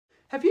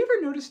Have you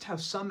ever noticed how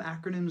some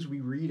acronyms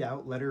we read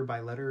out letter by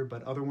letter,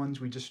 but other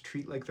ones we just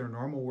treat like they're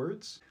normal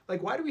words?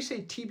 Like, why do we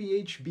say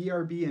TBH,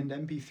 BRB, and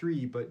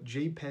MP3, but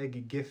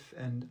JPEG, GIF,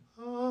 and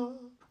Well,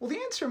 the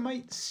answer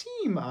might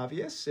seem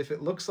obvious. If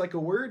it looks like a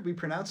word, we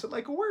pronounce it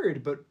like a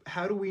word, but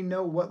how do we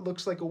know what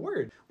looks like a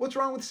word? What's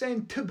wrong with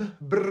saying tb,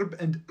 brb,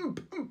 and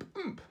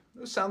ump?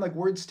 Those sound like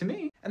words to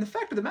me. And the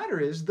fact of the matter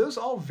is, those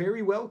all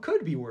very well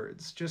could be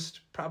words, just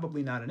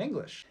probably not in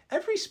English.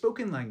 Every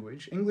spoken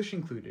language, English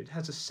included,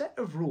 has a set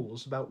of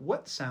rules about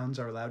what sounds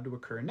are allowed to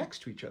occur next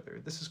to each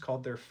other. This is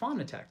called their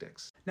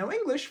phonotactics. Now,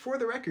 English, for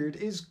the record,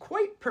 is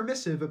quite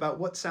permissive about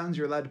what sounds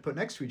you're allowed to put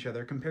next to each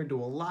other compared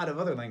to a lot of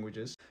other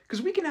languages,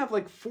 because we can have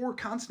like 4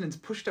 consonants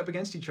pushed up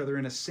against each other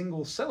in a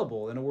single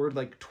syllable in a word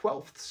like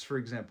twelfths, for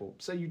example.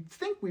 So you'd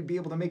think we'd be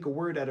able to make a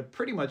word out of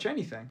pretty much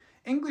anything.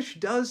 English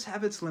does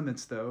have its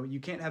limits, though. You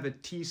can't have a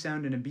T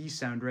sound and a B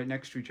sound right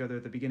next to each other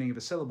at the beginning of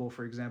a syllable,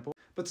 for example.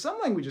 But some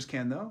languages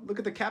can, though. Look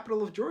at the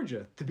capital of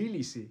Georgia,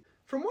 Tbilisi.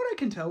 From what I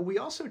can tell, we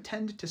also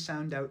tend to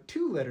sound out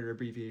 2-letter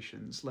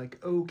abbreviations, like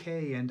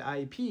OK and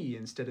IP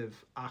instead of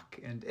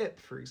AK and IP,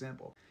 for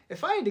example.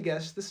 If I had to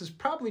guess, this is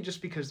probably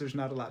just because there's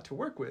not a lot to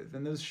work with,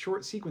 and those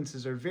short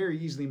sequences are very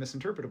easily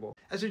misinterpretable.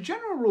 As a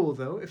general rule,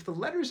 though, if the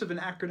letters of an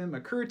acronym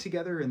occur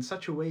together in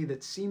such a way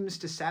that seems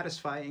to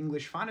satisfy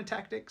English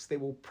phonotactics, they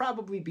will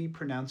probably be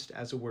pronounced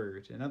as a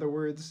word. In other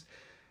words,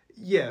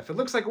 yeah, if it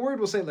looks like a word,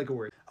 we'll say it like a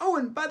word. Oh,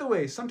 and by the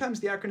way, sometimes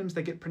the acronyms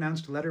that get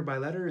pronounced letter by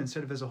letter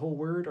instead of as a whole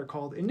word are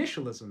called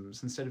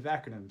initialisms instead of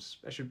acronyms.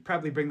 I should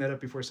probably bring that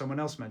up before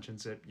someone else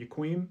mentions it. You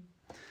queem?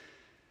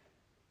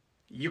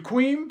 You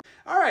queem?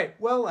 Alright,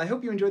 well, I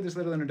hope you enjoyed this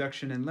little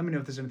introduction, and let me know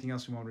if there's anything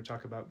else you want to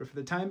talk about. But for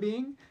the time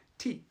being,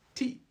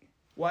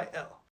 T-T-Y-L.